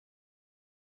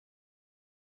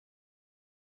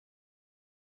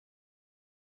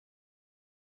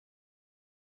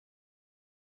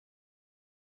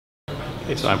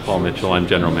Hey, so I'm Paul Mitchell. I'm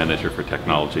General Manager for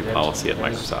Technology Policy at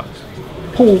Microsoft.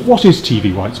 Paul, what is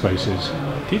TV Whitespaces?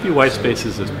 TV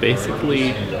Whitespaces is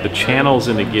basically the channels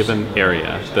in a given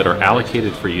area that are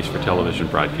allocated for use for television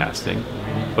broadcasting,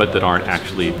 but that aren't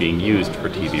actually being used for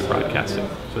TV broadcasting.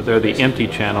 So they're the empty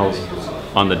channels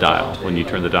on the dial. When you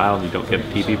turn the dial and you don't get a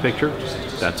TV picture,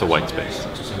 that's a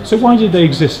whitespace. So why did they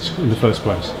exist in the first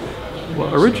place?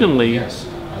 Well, originally,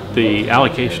 the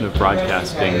allocation of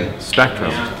broadcasting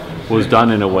spectrum was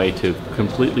done in a way to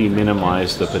completely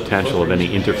minimize the potential of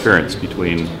any interference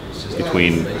between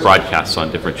broadcasts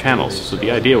on different channels. So the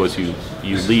idea was you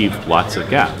leave lots of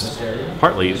gaps.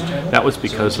 Partly that was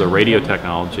because the radio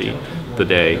technology, the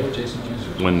day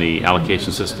when the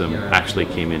allocation system actually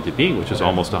came into being, which is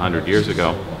almost 100 years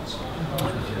ago,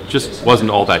 just wasn't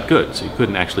all that good. So you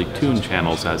couldn't actually tune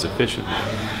channels as efficiently.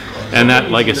 And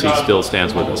that legacy still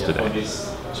stands with us today.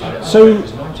 So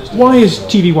why is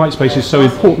TV Whitespaces so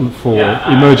important for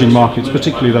emerging markets,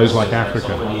 particularly those like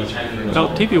Africa? Well,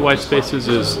 TV Whitespaces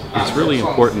is really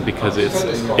important because it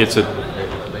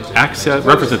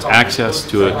represents access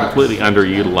to a completely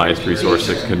underutilized resource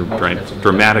that can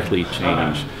dramatically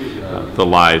change the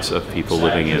lives of people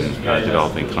living in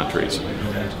developing countries.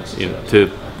 To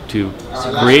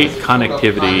create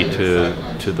connectivity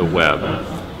to the web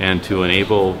and to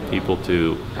enable people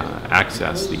to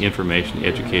access the information,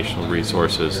 educational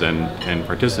resources, and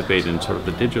participate in sort of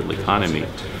the digital economy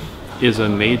is a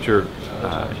major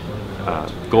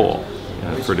goal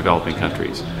for developing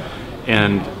countries.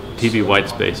 And TV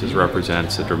Whitespaces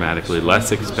represents a dramatically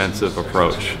less expensive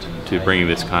approach to bringing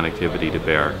this connectivity to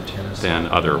bear than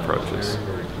other approaches.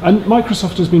 And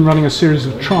Microsoft has been running a series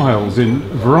of trials in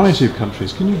a variety of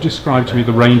countries. Can you describe to me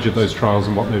the range of those trials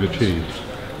and what they've achieved?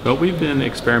 Well, we've been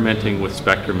experimenting with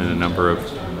spectrum in a number of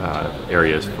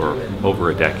areas for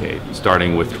over a decade,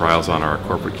 starting with trials on our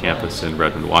corporate campus in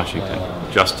Redmond, Washington,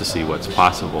 just to see what's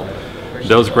possible.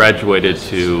 Those graduated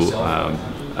to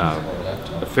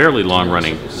a fairly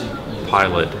long-running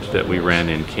pilot that we ran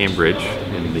in Cambridge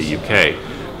in the UK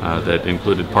that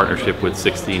included partnership with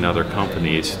 16 other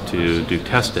companies to do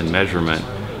test and measurement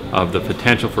of the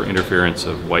potential for interference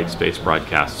of white space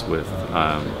broadcasts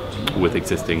with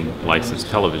existing licensed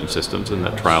television systems, and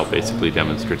that trial basically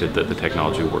demonstrated that the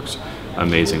technology works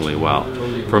amazingly well.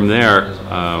 From there,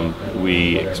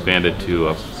 we expanded to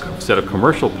a set of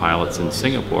commercial pilots in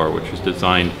Singapore, which was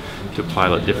designed to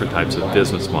pilot different types of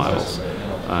business models.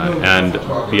 And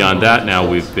beyond that, now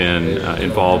we've been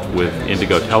involved with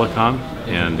Indigo Telecom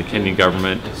and the Kenyan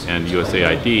government and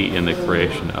USAID in the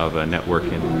creation of a network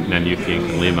in Nanyuki and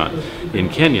Kilima in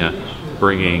Kenya,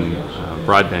 bringing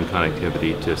broadband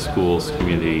connectivity to schools,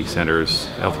 community centers,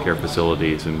 healthcare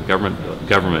facilities, and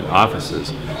government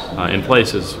offices in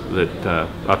places that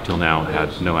up till now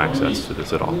had no access to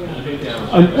this at all.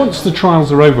 And once the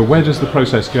trials are over, where does the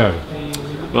process go?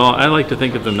 Well, I like to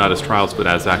think of them not as trials, but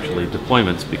as actually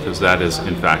deployments, because that is,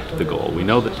 in fact, the goal. We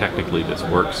know that technically this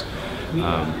works.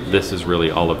 This is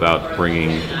really all about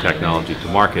bringing the technology to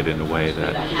market in a way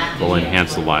that will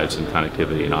enhance the lives and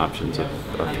connectivity and options of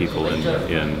people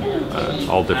in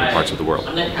all different parts of the world.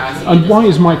 And why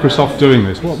is Microsoft doing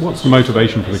this? What's the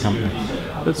motivation for the company?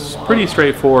 It's pretty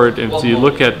straightforward. If you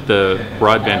look at the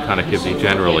broadband connectivity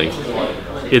generally,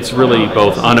 it's really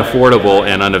both unaffordable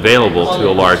and unavailable to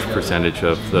a large percentage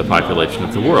of the population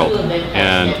of the world.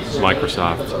 And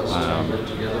Microsoft,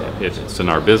 it's in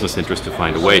our business interest to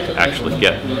find a way to actually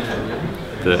get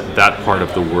that part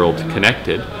of the world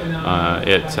connected.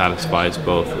 It satisfies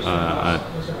both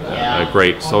a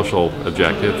great social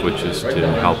objective, which is to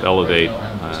help elevate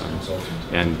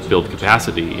and build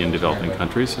capacity in developing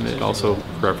countries, and it also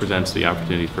represents the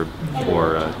opportunity for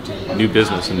new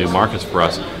business and new markets for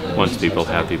us once people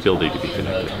have the ability to be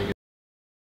connected.